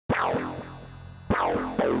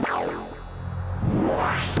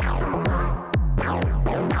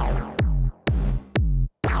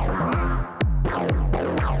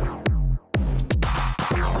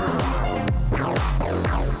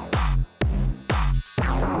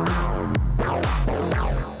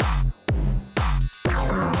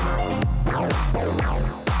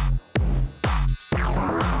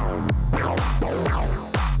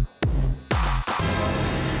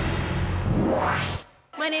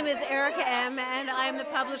name is Erica M., and I'm the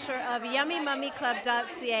publisher of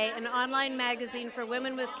YummyMummyClub.ca, an online magazine for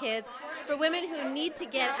women with kids, for women who need to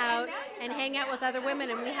get out and hang out with other women.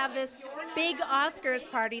 And we have this big Oscars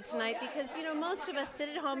party tonight because, you know, most of us sit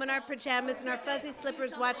at home in our pajamas and our fuzzy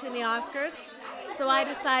slippers watching the Oscars. So I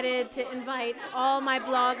decided to invite all my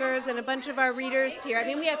bloggers and a bunch of our readers here. I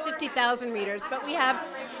mean, we have 50,000 readers, but we have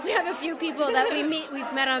a few people that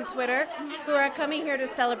we've met on Twitter who are coming here to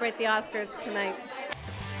celebrate the Oscars tonight.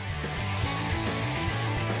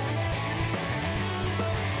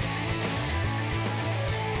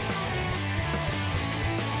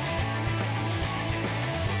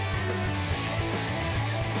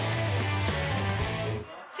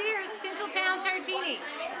 Cheers, Tinseltown Tartini.